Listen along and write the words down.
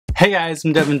Hey guys,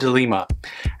 I'm Devin DeLima.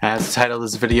 As the title of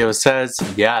this video says,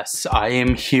 yes, I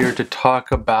am here to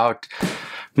talk about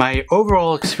my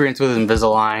overall experience with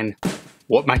Invisalign,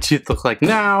 what my teeth look like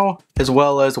now, as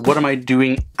well as what am I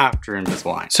doing after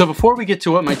Invisalign. So before we get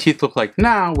to what my teeth look like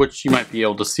now, which you might be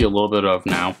able to see a little bit of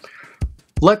now,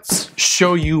 let's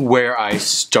show you where I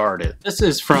started. This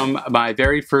is from my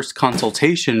very first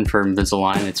consultation for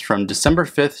Invisalign. It's from December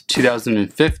 5th,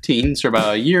 2015, so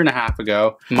about a year and a half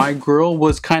ago. My grill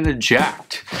was kind of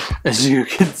jacked. As you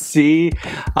can see,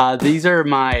 these are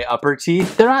my upper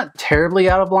teeth. They're not terribly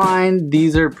out of line.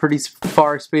 These are pretty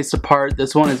far spaced apart.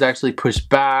 This one is actually pushed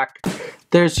back.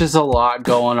 There's just a lot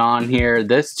going on here.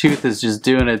 This tooth is just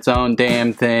doing its own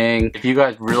damn thing. If you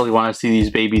guys really want to see these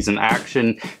babies in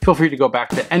action, feel free to go back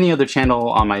to any other channel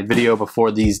on my video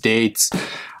before these dates.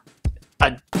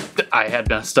 I had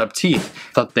messed up teeth.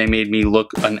 Thought they made me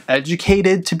look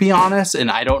uneducated, to be honest, and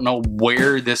I don't know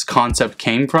where this concept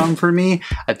came from for me.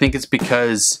 I think it's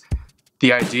because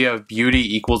the idea of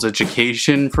beauty equals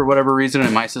education for whatever reason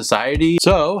in my society.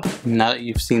 So, now that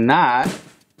you've seen that,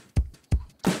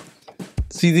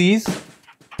 see these?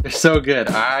 They're so good.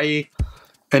 I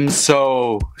am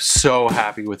so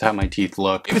happy with how my teeth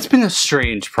look. It's been a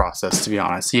strange process, to be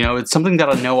honest. You know, it's something that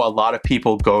I know a lot of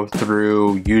people go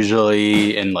through,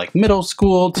 usually in like middle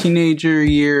school, teenager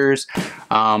years.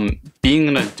 Being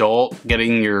an adult,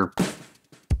 getting your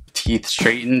teeth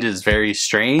straightened is very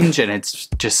strange, and it's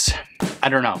just, I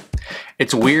don't know.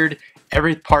 It's weird.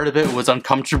 Every part of it was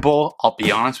uncomfortable, I'll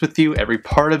be honest with you. Every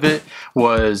part of it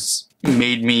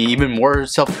made me even more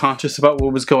self-conscious about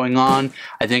what was going on.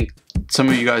 I think some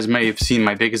of you guys may have seen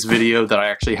my biggest video that I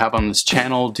actually have on this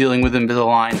channel dealing with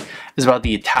Invisalign is about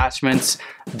the attachments.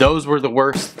 Those were the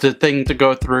worst thing to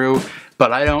go through,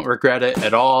 but I don't regret it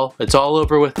at all. It's all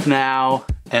over with now,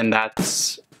 and I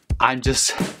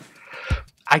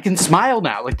can smile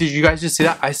now. Like, did you guys just see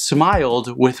that? I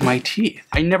smiled with my teeth.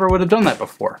 I never would have done that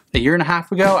before. A year and a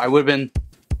half ago, I would have been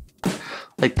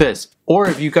like this. Or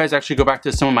if you guys actually go back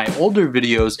to some of my older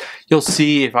videos, you'll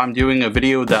see if I'm doing a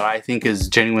video that I think is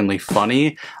genuinely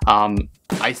funny,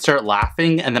 I start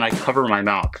laughing and then I cover my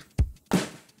mouth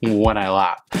when I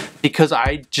laugh, because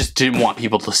I just didn't want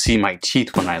people to see my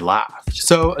teeth when I laughed.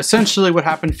 So essentially what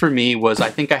happened for me was, I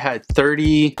think I had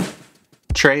 30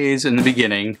 trays in the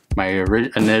beginning, my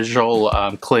initial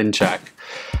clean check.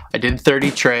 I did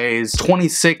 30 trays,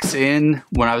 26 in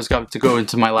when I was about to go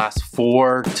into my last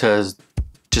 4 to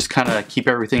just kind of keep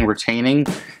everything retaining.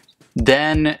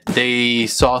 Then they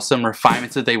saw some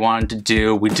refinements that they wanted to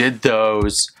do. We did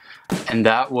those, and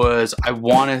that was, I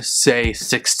want to say,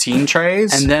 16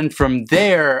 trays. And then from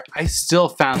there, I still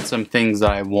found some things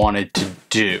that I wanted to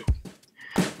do.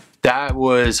 That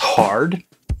was hard,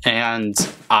 and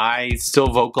I still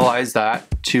vocalized that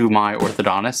to my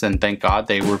orthodontist, and thank God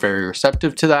they were very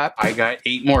receptive to that. I got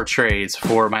 8 more trays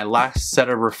for my last set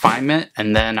of refinement,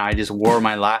 and then I just wore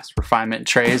my last refinement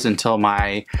trays until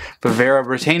my Vivera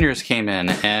retainers came in,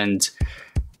 and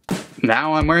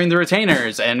now I'm wearing the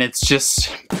retainers, and it's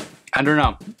just, I don't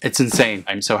know, it's insane.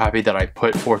 I'm so happy that I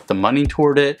put forth the money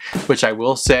toward it, which I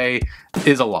will say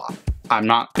is a lot. I'm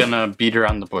not gonna beat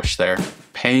around the bush there.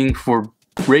 Paying for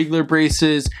regular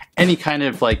braces, any kind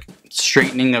of like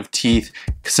straightening of teeth,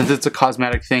 since it's a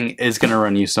cosmetic thing, is gonna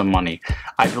run you some money.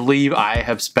 I believe I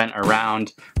have spent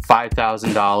around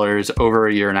 $5,000 over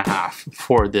a year and a half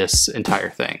for this entire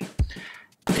thing.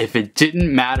 If it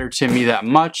didn't matter to me that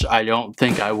much, I don't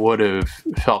think I would have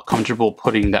felt comfortable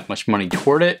putting that much money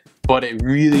toward it, but it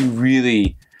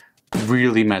really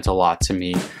meant a lot to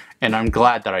me, and I'm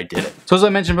glad that I did it. So as I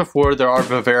mentioned before, there are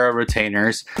Vivera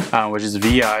retainers, which is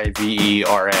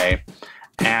V-I-V-E-R-A,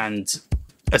 and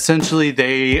essentially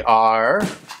they are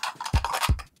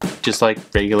just like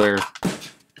regular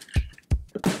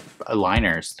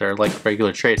aligners. They're like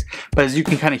regular trays, but as you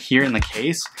can kind of hear in the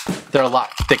case, they're a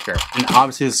lot thicker, and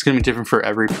obviously this is going to be different for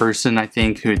every person, I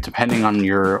think, who, depending on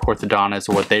your orthodontist,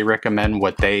 what they recommend,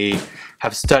 what they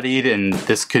have studied, and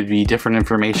this could be different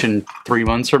information 3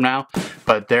 months from now,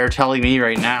 but they're telling me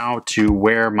right now to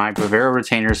wear my Vivera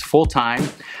retainers full-time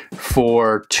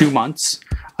for 2 months.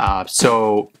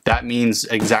 So that means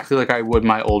exactly like I would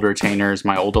my old retainers,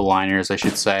 my old aligners, I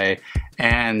should say,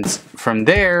 and from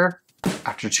there,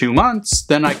 after 2 months,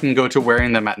 then I can go to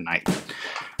wearing them at night.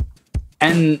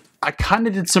 And I kind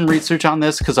of did some research on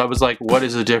this because I was like, what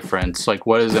is the difference? Like,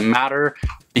 what does it matter?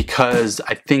 Because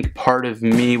I think part of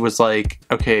me was like,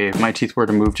 okay, if my teeth were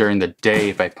to move during the day,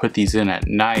 if I put these in at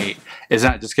night,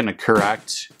 isn't that just going to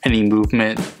correct any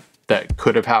movement that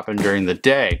could have happened during the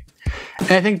day?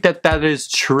 And I think that that is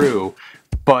true.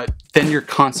 but then you're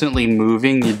constantly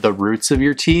moving the roots of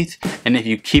your teeth, and if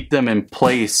you keep them in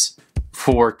place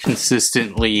for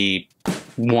consistently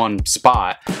one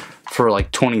spot for like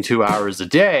 22 hours a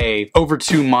day, over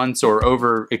 2 months or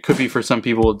over, it could be for some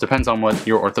people, it depends on what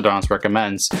your orthodontist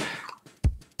recommends,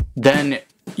 then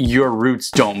your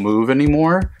roots don't move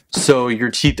anymore. So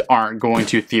your teeth aren't going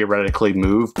to theoretically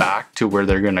move back to where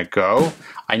they're gonna go.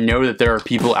 I know that there are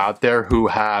people out there who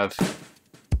have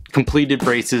completed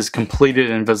braces, completed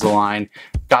Invisalign,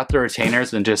 got the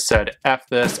retainers and just said, F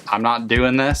this, I'm not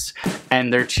doing this.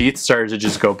 And their teeth started to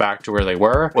just go back to where they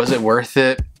were. Was it worth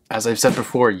it? As I've said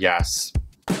before, yes.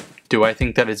 Do I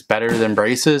think that it's better than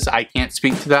braces? I can't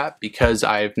speak to that because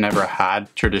I've never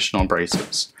had traditional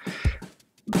braces.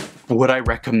 Would I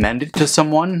recommend it to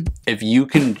someone? If you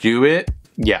can do it,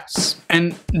 yes.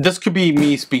 And this could be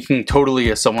me speaking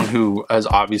totally as someone who has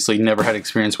obviously never had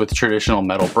experience with traditional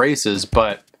metal braces,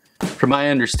 but from my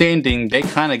understanding, they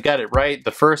kind of got it right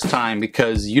the first time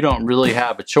because you don't really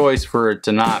have a choice for it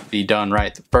to not be done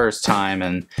right the first time,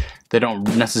 and they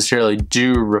don't necessarily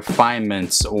do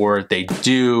refinements, or if they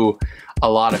do, a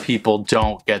lot of people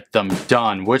don't get them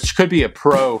done, which could be a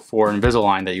pro for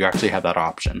Invisalign that you actually have that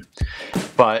option.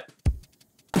 But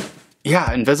yeah,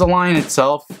 Invisalign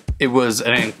itself, it was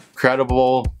an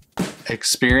incredible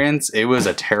experience. It was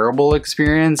a terrible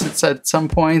experience at some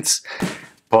points,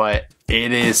 but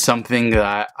it is something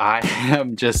that I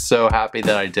am just so happy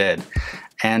that I did.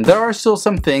 And there are still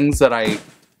some things that I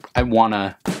want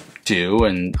to do,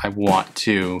 and I want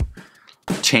to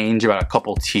change about a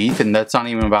couple teeth, and that's not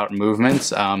even about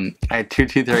movements. I had 2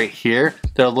 teeth right here.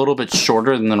 They're a little bit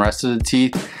shorter than the rest of the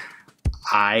teeth.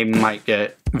 I might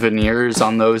get veneers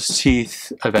on those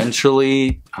teeth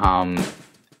eventually.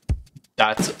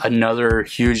 That's another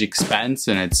huge expense,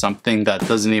 and it's something that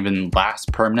doesn't even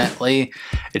last permanently.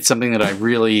 It's something that I've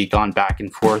really gone back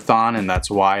and forth on, and that's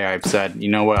why I've said, you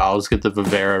know what, I'll just get the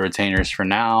Vivera retainers for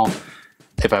now.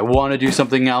 If I want to do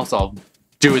something else, I'll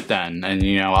do it then, and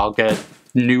you know, I'll get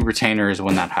new retainers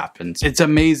when that happens. It's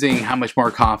amazing how much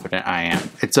more confident I am.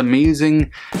 It's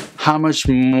amazing how much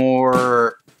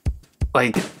more,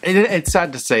 like, it's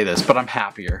sad to say this, but I'm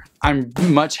happier. I'm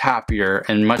much happier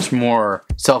and much more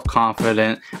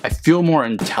self-confident. I feel more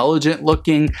intelligent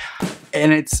looking,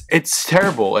 and it's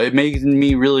terrible. It makes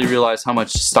me really realize how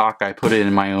much stock I put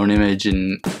in my own image,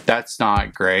 and that's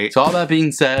not great. So all that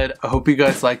being said, I hope you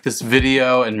guys like this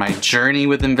video and my journey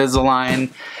with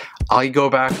Invisalign. I'll go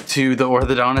back to the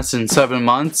orthodontist in 7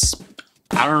 months.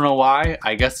 I don't know why.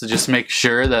 I guess to just make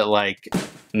sure that, like,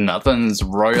 nothing's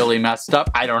royally messed up.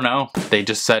 I don't know. They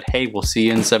just said, hey, we'll see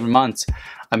you in 7 months.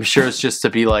 I'm sure it's just to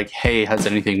be like, hey, has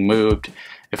anything moved?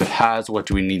 If it has, what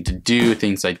do we need to do?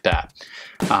 Things like that.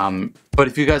 But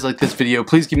if you guys like this video,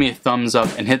 please give me a thumbs up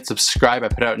and hit subscribe. I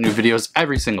put out new videos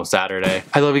every single Saturday.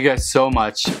 I love you guys so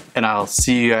much, and I'll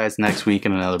see you guys next week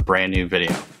in another brand new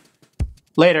video.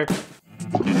 Later.